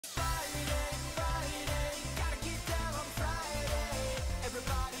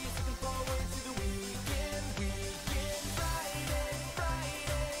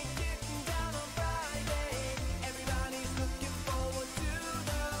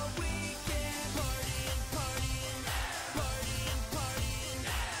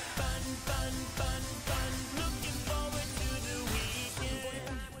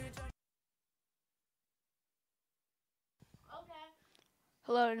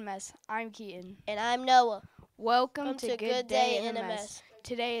Hello, NMS. I'm Keaton. And I'm Noah. Welcome to Good Day NMS.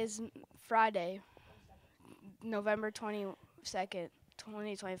 Today is Friday, November 22nd,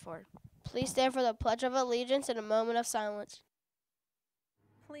 2024. Please stand for the Pledge of Allegiance in a moment of silence.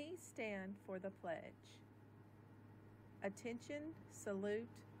 Please stand for the pledge. Attention, salute,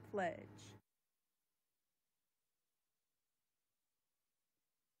 pledge.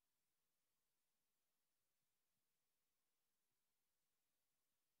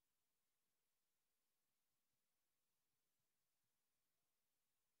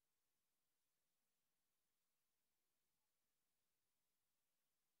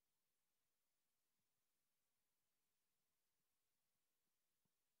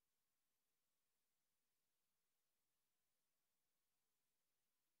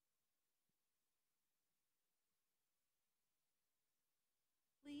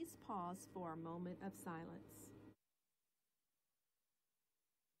 Please pause for a moment of silence.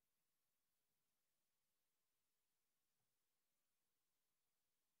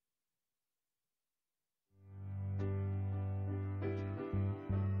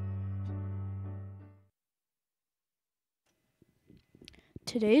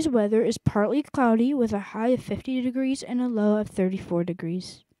 Today's weather is partly cloudy with a high of 50 degrees and a low of 34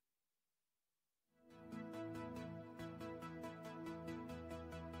 degrees.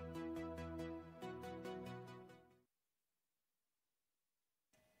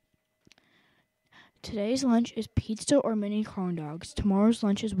 Today's lunch is pizza or mini corn dogs. Tomorrow's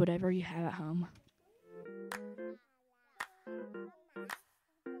lunch is whatever you have at home.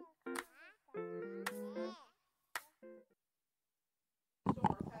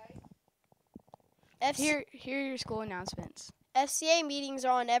 Here are your school announcements. FCA meetings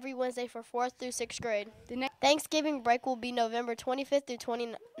are on every Wednesday for 4th through 6th grade. Thanksgiving break will be November 25th through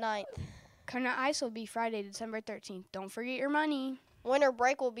 29th. Current ice will be Friday, December 13th. Don't forget your money. Winter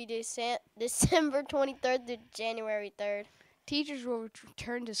break will be December 23rd through January 3rd. Teachers will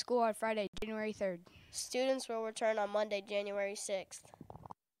return to school on Friday, January 3rd. Students will return on Monday, January 6th.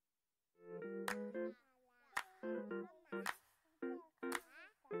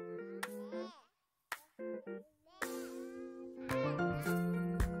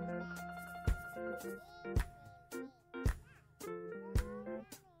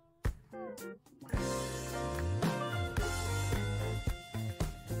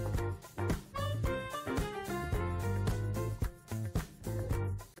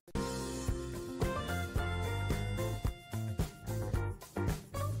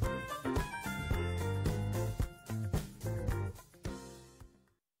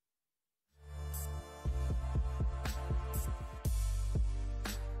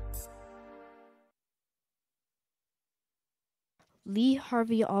 Lee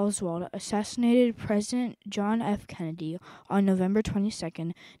Harvey Oswald assassinated President John F. Kennedy on November 22,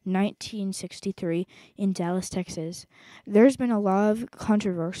 1963, in Dallas, Texas. There's been a lot of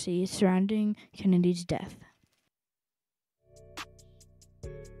controversy surrounding Kennedy's death.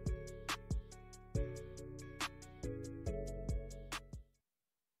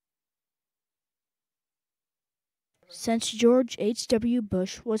 Since George H.W.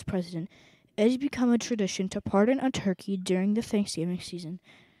 Bush was president, it has become a tradition to pardon a turkey during the Thanksgiving season.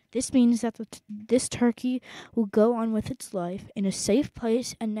 This means that this turkey will go on with its life in a safe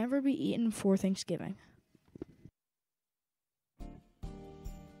place and never be eaten for Thanksgiving.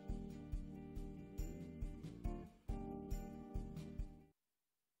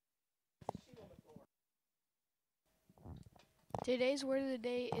 Today's word of the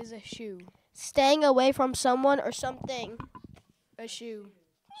day is a shoe. Staying away from someone or something. A shoe.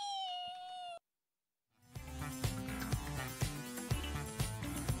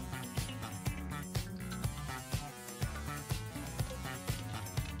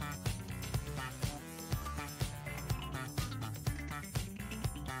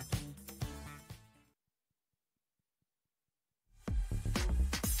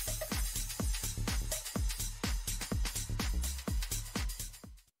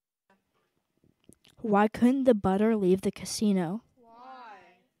 Why couldn't the butter leave the casino? Why?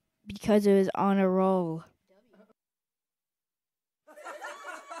 Because it was on a roll.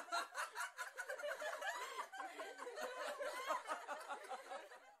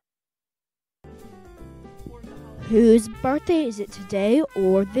 Whose birthday is it today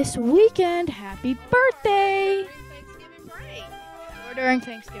or this weekend? Happy birthday! Thanksgiving break.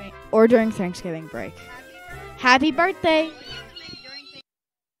 Or during Thanksgiving break. Happy birthday!